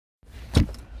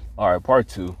All right, part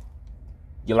two.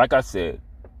 Yeah, like I said,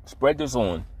 spread this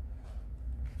on.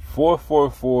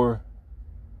 444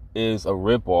 is a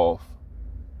ripoff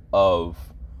of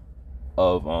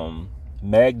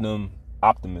Magnum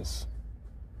Optimus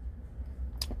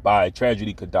by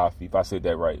Tragedy Gaddafi, if I said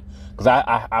that right. Because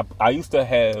I used to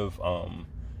have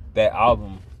that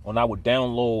album. When I would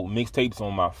download mixtapes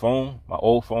on my phone, my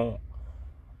old phone,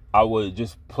 I would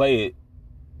just play it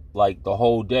like the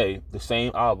whole day, the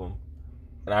same album.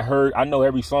 And I know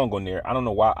every song on there. I don't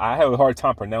know why. I have a hard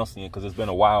time pronouncing it because it's been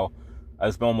a while.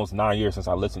 It's been almost 9 years since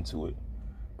I listened to it.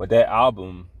 But that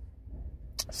album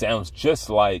sounds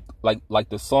just like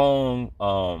the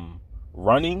song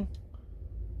Running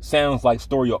sounds like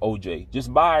Story of OJ.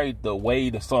 Just by the way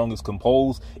the song is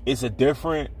composed, it's a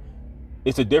different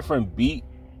beat.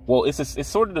 Well, it's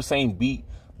sort of the same beat,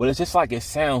 but it's just like it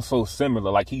sounds so similar.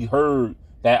 Like he heard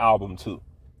that album too.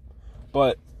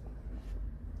 But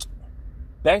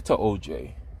back to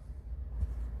OJ.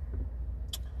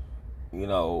 You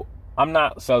know, I'm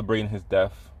not celebrating his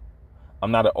death. I'm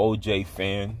not an OJ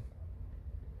fan.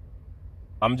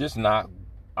 I'm just not.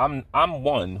 I'm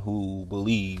one who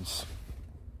believes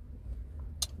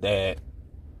that,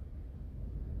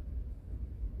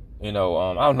 you know,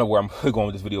 I don't know where I'm going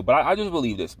with this video, but I just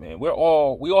believe this, man. We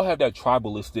all have that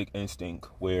tribalistic instinct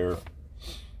where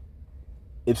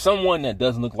if someone that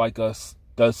doesn't look like us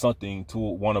does something to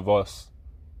one of us,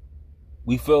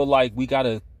 we feel like we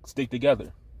gotta stick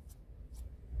together.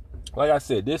 Like I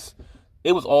said,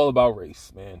 it was all about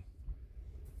race, man.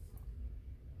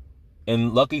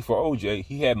 And lucky for OJ,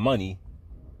 he had money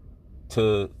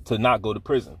to not go to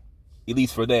prison, at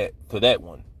least for that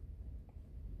one.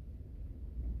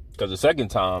 Because the second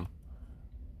time,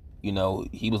 you know,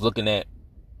 he was looking at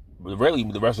really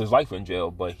the rest of his life in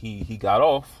jail, but he got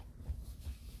off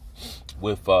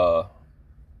with parole.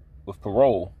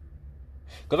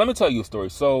 Because let me tell you a story.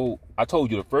 So I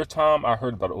told you the first time I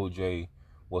heard about OJ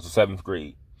was the 7th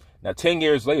grade. Now 10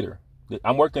 years later,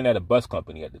 I'm working at a bus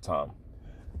company at the time.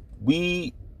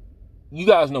 You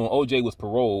guys know when OJ was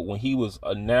paroled, when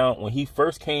he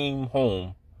first came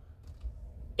home,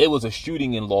 it was a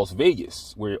shooting in Las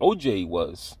Vegas where OJ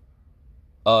was.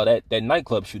 That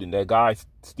nightclub shooting, that guy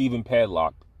Stephen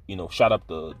Padlock, you know, shot up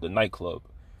the nightclub.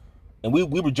 And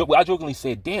I jokingly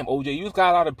said, "Damn, OJ, you just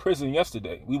got out of prison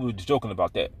yesterday." We were just joking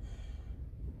about that.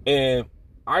 And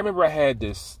I remember I had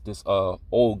this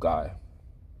old guy,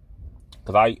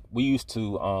 because we used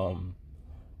to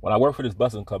when I worked for this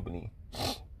busing company,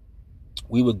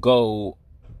 we would go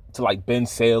to like Ben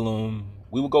Salem.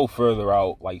 We would go further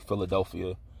out, like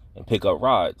Philadelphia, and pick up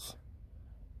rides.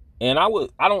 And I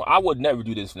would never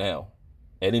do this now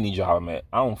at any job I'm at.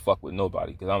 I don't fuck with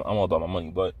nobody because I'm all about my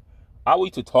money. But I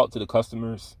used to talk to the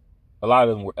customers. A lot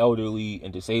of them were elderly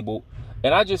and disabled.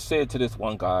 And I just said to this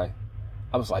one guy,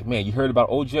 I was like, "Man, you heard about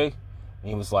OJ?" And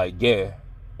he was like, "Yeah."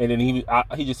 And then he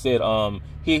just said,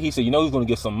 he said, "You know who's going to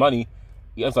get some money?"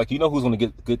 I was like, "You know who's going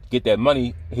to get that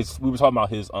money?" We were talking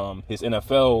about his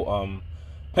NFL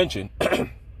pension.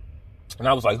 And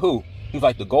I was like, "Who?" He was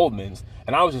like, "The Goldmans."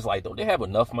 And I was just like, "Don't they have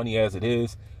enough money as it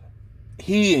is?"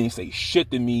 He didn't say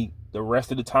shit to me the rest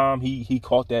of the time he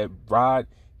caught that ride.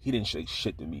 He didn't say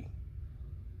shit to me.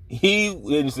 He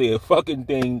didn't say a fucking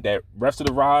thing that rest of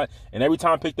the ride. And every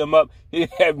time I picked him up, he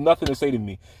didn't have nothing to say to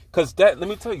me. Because let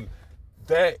me tell you,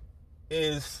 that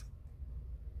is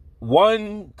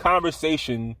one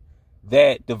conversation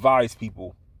that divides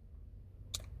people.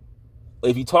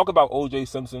 If you talk about O.J.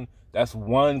 Simpson, that's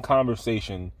one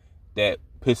conversation that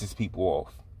pisses people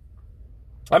off.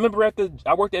 I remember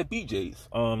I worked at BJ's.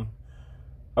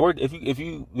 I worked if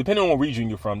you depending on what region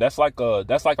you're from, that's like our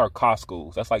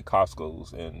Costco's. That's like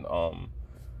Costco's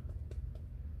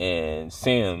and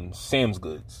Sam's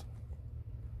Goods.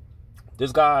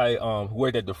 This guy who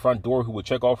worked at the front door who would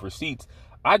check off receipts,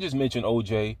 I just mentioned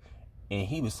OJ, and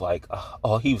he was like,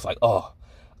 "Oh,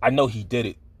 I know he did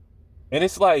it." And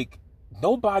it's like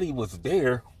nobody was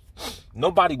there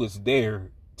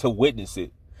to witness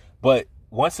it. But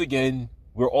once again,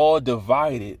 we're all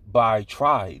divided by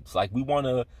tribes. Like we want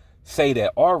to say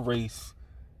that our race,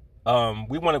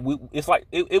 it's like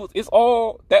it's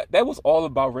all that was all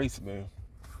about race, man.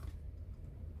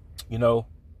 You know.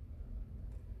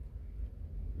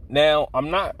 Now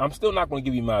I'm still not going to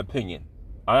give you my opinion.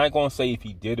 I ain't going to say if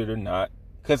he did it or not,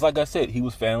 because like I said, he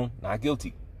was found not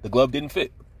guilty. The glove didn't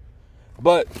fit.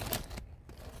 But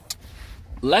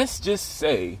let's just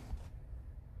say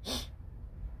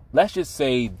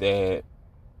that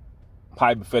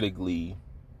hypothetically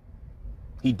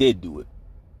he did do it.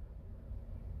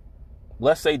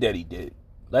 Let's say that he did.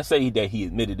 Let's say that he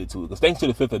admitted it to it. Because thanks to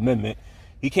the Fifth Amendment,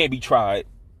 he can't be tried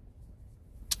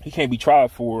he can't be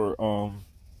tried for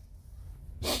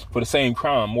the same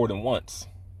crime more than once.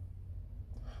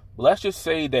 But let's just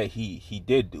say that he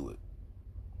did do it.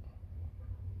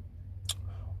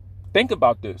 Think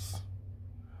about this.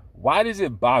 Why does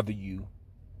it bother you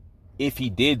if he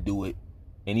did do it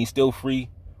and he's still free?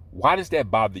 Why does that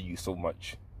bother you so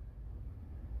much?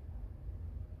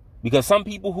 Because some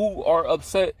people who are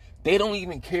upset, they don't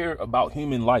even care about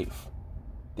human life.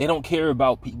 They don't care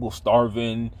about people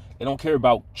starving. They don't care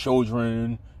about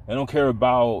children. They don't care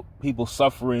about people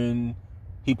suffering,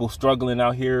 people struggling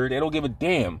out here. They don't give a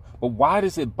damn. But why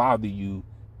does it bother you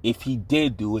if he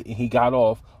did do it and he got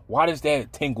off? Why does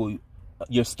that tingle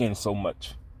your skin so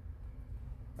much?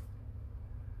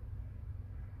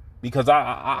 Because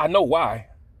I know why.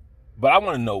 But I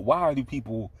want to know, why do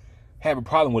people have a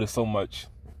problem with it so much?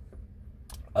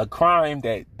 A crime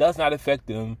that does not affect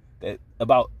them, that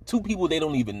about two people they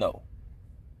don't even know.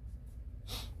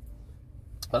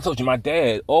 I told you, my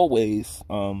dad always,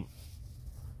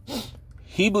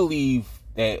 he believed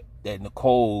that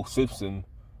Nicole Simpson,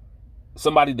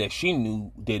 somebody that she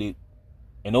knew, did it,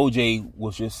 and OJ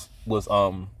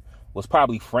was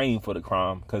probably framed for the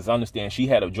crime, because I understand she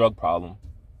had a drug problem.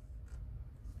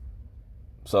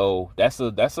 So that's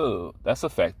a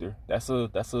factor. That's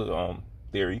a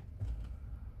theory.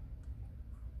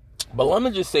 But let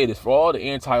me just say this for all the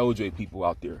anti-OJ people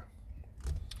out there.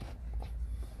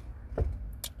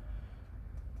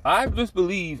 I just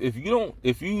believe if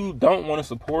you don't want to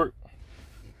support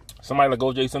somebody like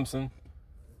OJ Simpson,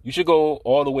 you should go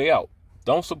all the way out.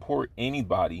 Don't support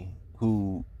anybody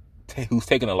who's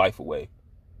taking a life away.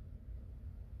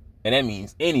 And that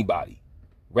means anybody.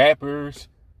 Rappers,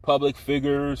 public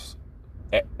figures,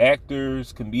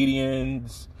 actors,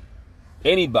 comedians,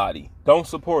 anybody. Don't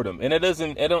support them. And I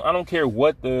don't care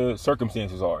what the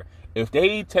circumstances are. If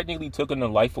they technically took a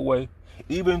life away,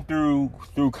 even through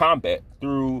combat,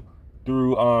 through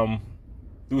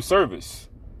service,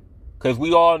 because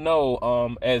we all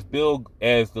know, as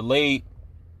the late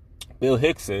Bill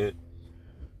Hicks said,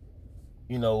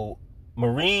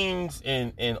 Marines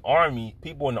and Army,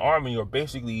 people in the Army are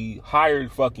basically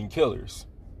hired fucking killers.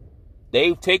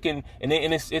 They've taken, and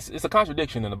it's a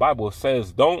contradiction in the Bible. It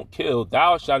says, "Don't kill,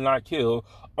 thou shalt not kill,"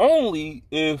 only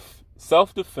if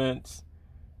self-defense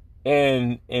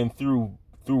and through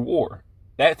war.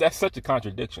 That's such a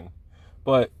contradiction.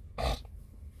 But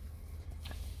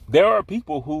there are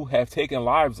people who have taken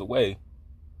lives away,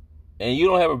 and you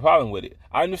don't have a problem with it.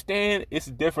 I understand it's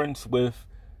a difference with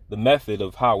the method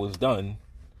of how it's done,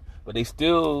 but they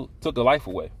still took a life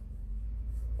away.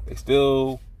 They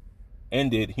still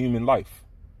ended human life.